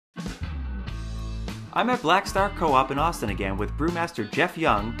I'm at Black Star Co-op in Austin again with Brewmaster Jeff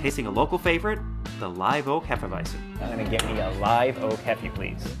Young tasting a local favorite, the Live Oak HefeWeizen. I'm gonna get me a Live Oak Hefe,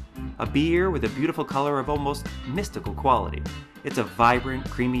 please. A beer with a beautiful color of almost mystical quality. It's a vibrant,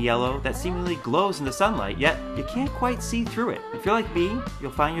 creamy yellow that seemingly glows in the sunlight, yet you can't quite see through it. If you're like me,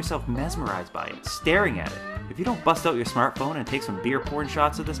 you'll find yourself mesmerized by it, staring at it. If you don't bust out your smartphone and take some beer porn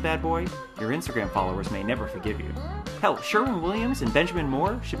shots of this bad boy, your Instagram followers may never forgive you. Hell, Sherwin-Williams and Benjamin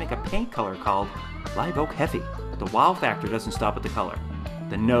Moore should make a paint color called Live Oak Hefe. But the wow factor doesn't stop at the color.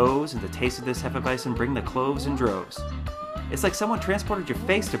 The nose and the taste of this Hefeweizen bring the cloves in droves. It's like someone transported your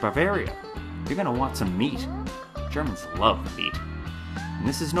face to Bavaria. You're gonna want some meat. Germans love meat. And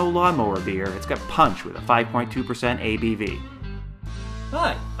this is no lawnmower beer, it's got punch with a 5.2% ABV.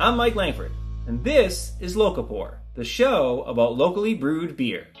 Hi, I'm Mike Langford, and this is Locapore, the show about locally brewed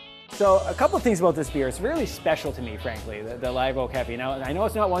beer. So a couple of things about this beer. It's really special to me, frankly, the Live Oak Hefe. Now, I know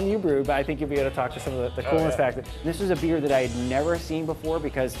it's not one you brewed, but I think you'll be able to talk to some of the coolness factor. This was a beer that I had never seen before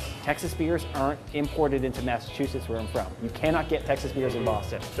because Texas beers aren't imported into Massachusetts, where I'm from. You cannot get Texas beers in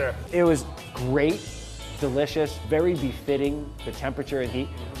Boston. Sure. It was great, delicious, very befitting the temperature and heat.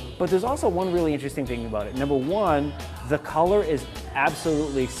 But there's also one really interesting thing about it. Number one, the color is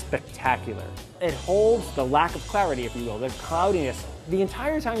absolutely spectacular. It holds the lack of clarity, if you will, the cloudiness, the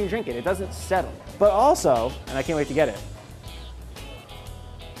entire time you drink it. It doesn't settle. But also, and I can't wait to get it,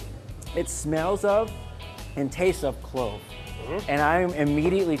 it smells of and tastes of clove. And I'm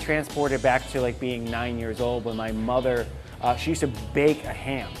immediately transported back to like being 9 years old when my mother, she used to bake a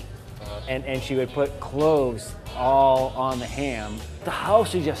ham. And she would put cloves all on the ham. The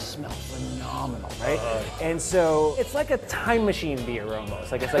house would just smell phenomenal, right? And so it's like a time machine beer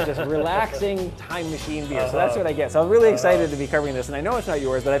almost. Like it's like this relaxing time machine beer. So that's what I get. So I'm really excited to be covering this. And I know it's not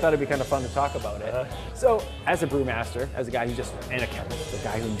yours, but I thought it'd be kind of fun to talk about it. So as a brewmaster, as a guy who just, and a chemist, a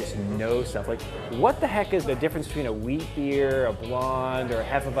guy who just knows stuff, like what the heck is the difference between a wheat beer, a blonde, or a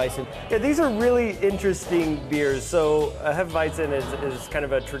Hefeweizen? Yeah, these are really interesting beers. So a Hefeweizen is kind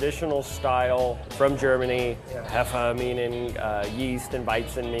of a traditional style from Germany. Hefe meaning yeast and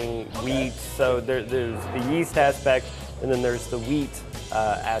Weizen meaning wheat. So there's the yeast aspect and then there's the wheat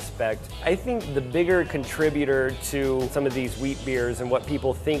aspect. I think the bigger contributor to some of these wheat beers and what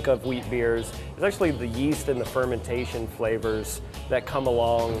people think of wheat beers is actually the yeast and the fermentation flavors that come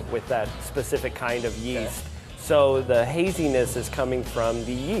along with that specific kind of yeast. So the haziness is coming from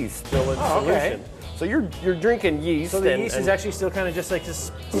the yeast still in solution. So you're drinking yeast. So the yeast is actually still kind of just like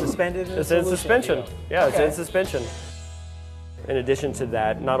suspended in It's in suspension. Yeah, it's in suspension. In addition to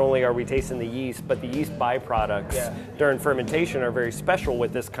that, not only are we tasting the yeast, but the yeast byproducts during fermentation are very special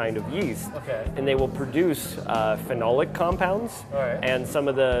with this kind of yeast. And they will produce phenolic compounds. And some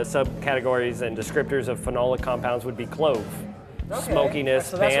of the subcategories and descriptors of phenolic compounds would be clove. Smokiness,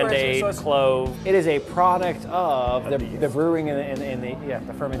 so Band-Aid, clove. It is a product of the brewing and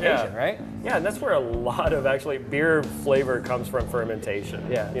the fermentation, right? Yeah, and that's where a lot of actually beer flavor comes from fermentation.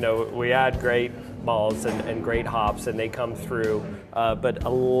 You know, we add great malts and great hops and they come through, but a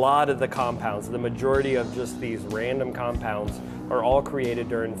lot of the compounds, the majority of just these random compounds are all created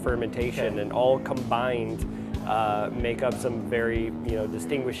during fermentation and all combined make up some very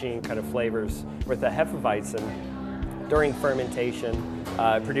distinguishing kind of flavors. With the Hefeweizen, during fermentation,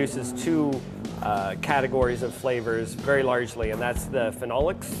 it produces two categories of flavors very largely, and that's the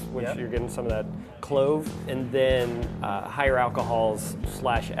phenolics, which you're getting some of that clove, and then higher alcohols /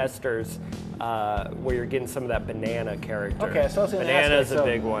 esters, where you're getting some of that banana character. Okay, so banana is a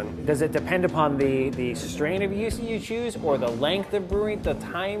big one. Does it depend upon the strain of yeast you choose, or the length of brewing, the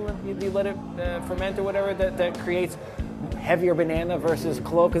time you let it ferment or whatever that creates heavier banana versus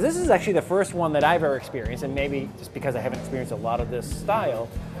clove? Because this is actually the first one that I've ever experienced, and maybe just because I haven't experienced a lot of this style,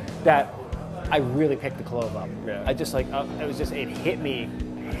 that I really picked the clove up. I just like, it hit me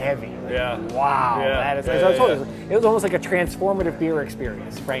heavy. Wow. That is, as I told you, it was almost like a transformative beer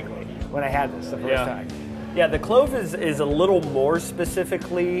experience, frankly, when I had this the first time. Yeah, the clove is a little more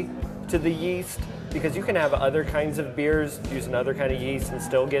specifically to the yeast, because you can have other kinds of beers using other kind of yeast and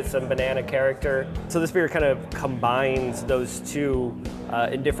still get some banana character. So this beer kind of combines those two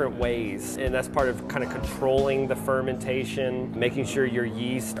in different ways, and that's part of kind of controlling the fermentation, making sure your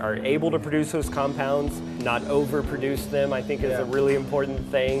yeast are able to produce those compounds, not overproduce them, I think is a really important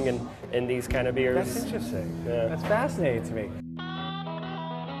thing in these kind of beers. That's interesting. That's fascinating to me.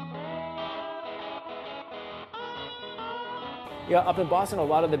 Yeah, up in Boston, a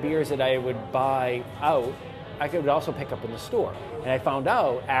lot of the beers that I would buy out, I could also pick up in the store. And I found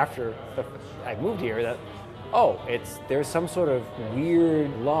out after I moved here that, there's some sort of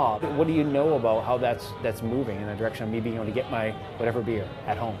weird law. What do you know about how that's moving in the direction of me being able to get my whatever beer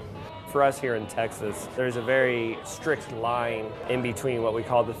at home? For us here in Texas, there's a very strict line in between what we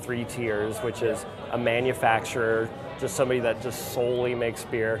call the 3 tiers, which is a manufacturer, just somebody that just solely makes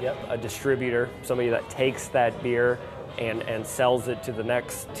beer, a distributor, somebody that takes that beer and sells it to the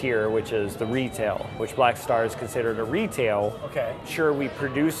next tier, which is the retail, which Black Star is considered a retail. Okay. Sure, we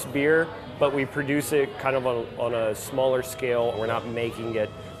produce beer, but we produce it kind of on a smaller scale. We're not making it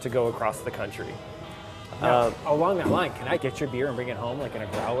to go across the country. Now, along that line, can I get your beer and bring it home like in a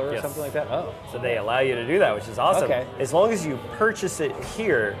growler or something like that? Oh. So they allow you to do that, which is awesome. Okay. As long as you purchase it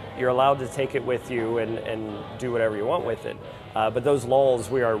here, you're allowed to take it with you and do whatever you want with it. But those laws,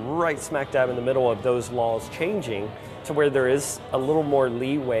 we are right smack dab in the middle of those laws changing to where there is a little more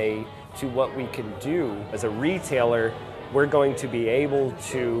leeway to what we can do. As a retailer, we're going to be able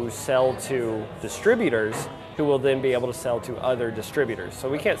to sell to distributors who will then be able to sell to other distributors. So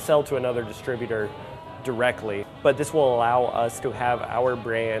we can't sell to another distributor directly, but this will allow us to have our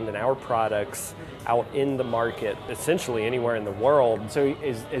brand and our products out in the market, essentially anywhere in the world. So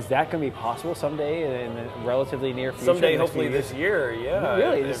is that going to be possible someday in the relatively near future? Someday, hopefully this year, yeah.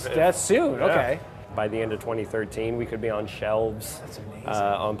 Really? That's soon, yeah. Okay. By the end of 2013, we could be on shelves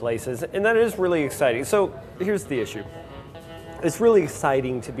on places, and that is really exciting. So here's the issue. It's really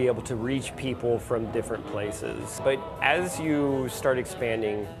exciting to be able to reach people from different places, but as you start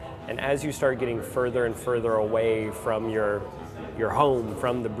expanding and as you start getting further and further away from your home,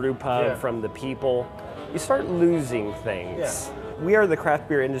 from the brew pub, from the people, you start losing things. Yeah. We are the craft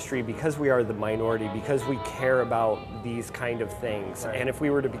beer industry because we are the minority, because we care about these kind of things. Right. And if we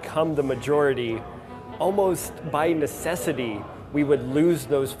were to become the majority, almost by necessity, we would lose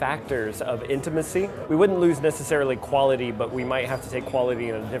those factors of intimacy. We wouldn't lose necessarily quality, but we might have to take quality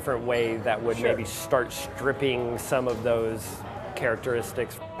in a different way that would maybe start stripping some of those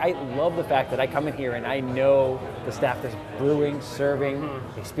characteristics. I love the fact that I come in here and I know the staff that's brewing, serving,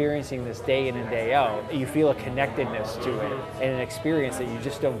 experiencing this day in and day out. You feel a connectedness to it and an experience that you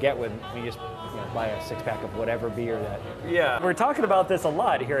just don't get when you just buy a 6-pack of whatever beer that. Yeah, we're talking about this a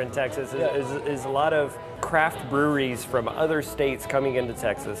lot here in Texas, is a lot of craft breweries from other states coming into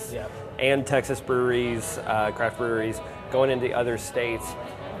Texas, and Texas breweries, craft breweries going into other states.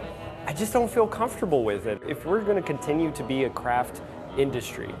 I just don't feel comfortable with it. If we're going to continue to be a craft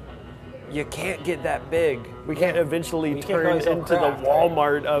industry, you can't get that big. We can't eventually turn into the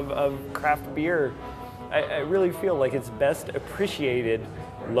Walmart of craft beer. I really feel like it's best appreciated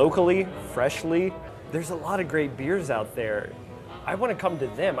locally, freshly. There's a lot of great beers out there. I want to come to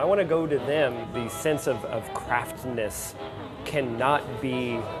them. I want to go to them. The sense of craftness cannot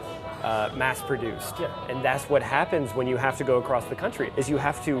be mass-produced. And that's what happens when you have to go across the country, is you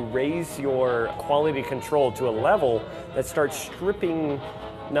have to raise your quality control to a level that starts stripping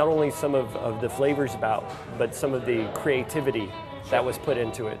not only some of the flavors about, but some of the creativity that was put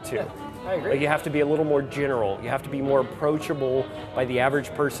into it too. I agree. Like you have to be a little more general. You have to be more approachable by the average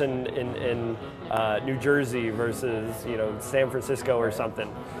person in New Jersey versus San Francisco or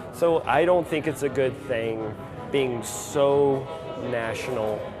something. So I don't think it's a good thing being so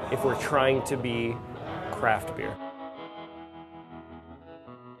national if we're trying to be craft beer.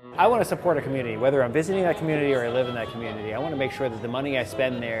 I want to support a community, whether I'm visiting that community or I live in that community. I want to make sure that the money I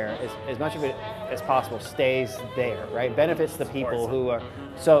spend there, as much of it as possible, stays there, right? Benefits the people who are.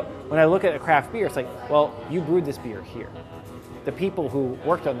 So when I look at a craft beer, it's like, well, you brewed this beer here. The people who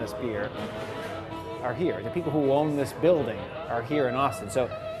worked on this beer are here. The people who own this building are here in Austin. So,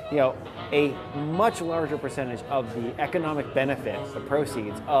 a much larger percentage of the economic benefits, the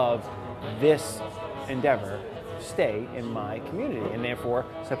proceeds of this endeavor stay in my community and therefore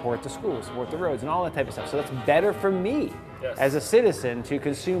support the schools, support the roads and all that type of stuff. So that's better for me as a citizen to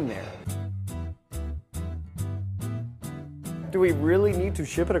consume there. Do we really need to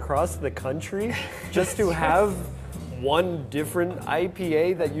ship it across the country just to have one different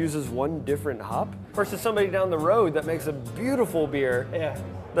IPA that uses one different hop versus somebody down the road that makes a beautiful beer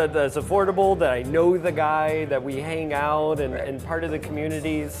that's affordable, that I know the guy, that we hang out and part of the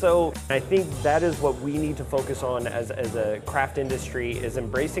community. So I think that is what we need to focus on as a craft industry, is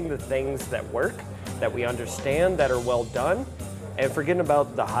embracing the things that work, that we understand, that are well done, and forgetting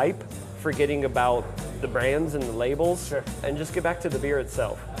about the hype, forgetting about the brands and the labels, and just get back to the beer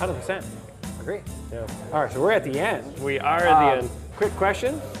itself. 100%. Agree. Yeah. All right, so we're at the end. We are at the end. Quick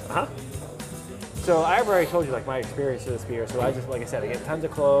question. So I've already told you my experience with this beer. So I just, like I said, I get tons of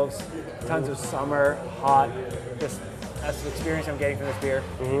cloves, tons of summer, hot. That's the experience I'm getting from this beer.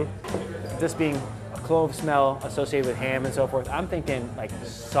 This being a clove smell associated with ham and so forth. I'm thinking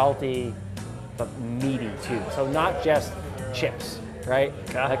salty, but meaty too. So not just chips, right?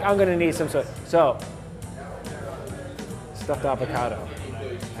 I'm gonna need some sort. So stuffed avocado.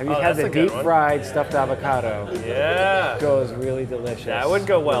 Have you Oh, had that's the a good deep one. fried stuffed avocado? Yeah. Goes really delicious. That would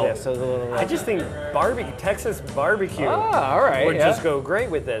go well. With this. So it's a little, I just think barbecue, Texas barbecue all right, would yeah. just go great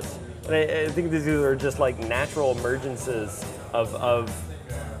with this. And I think these are just like natural emergences of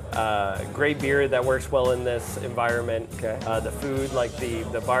great beer that works well in this environment. Okay. The food, like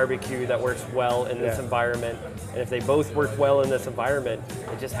the barbecue that works well in this Yeah. environment. And if they both work well in this environment,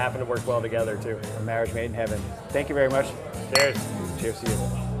 it just happen to work well together too. a marriage made in heaven. Thank you very much. Cheers. Cheers to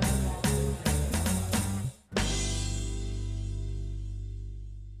you.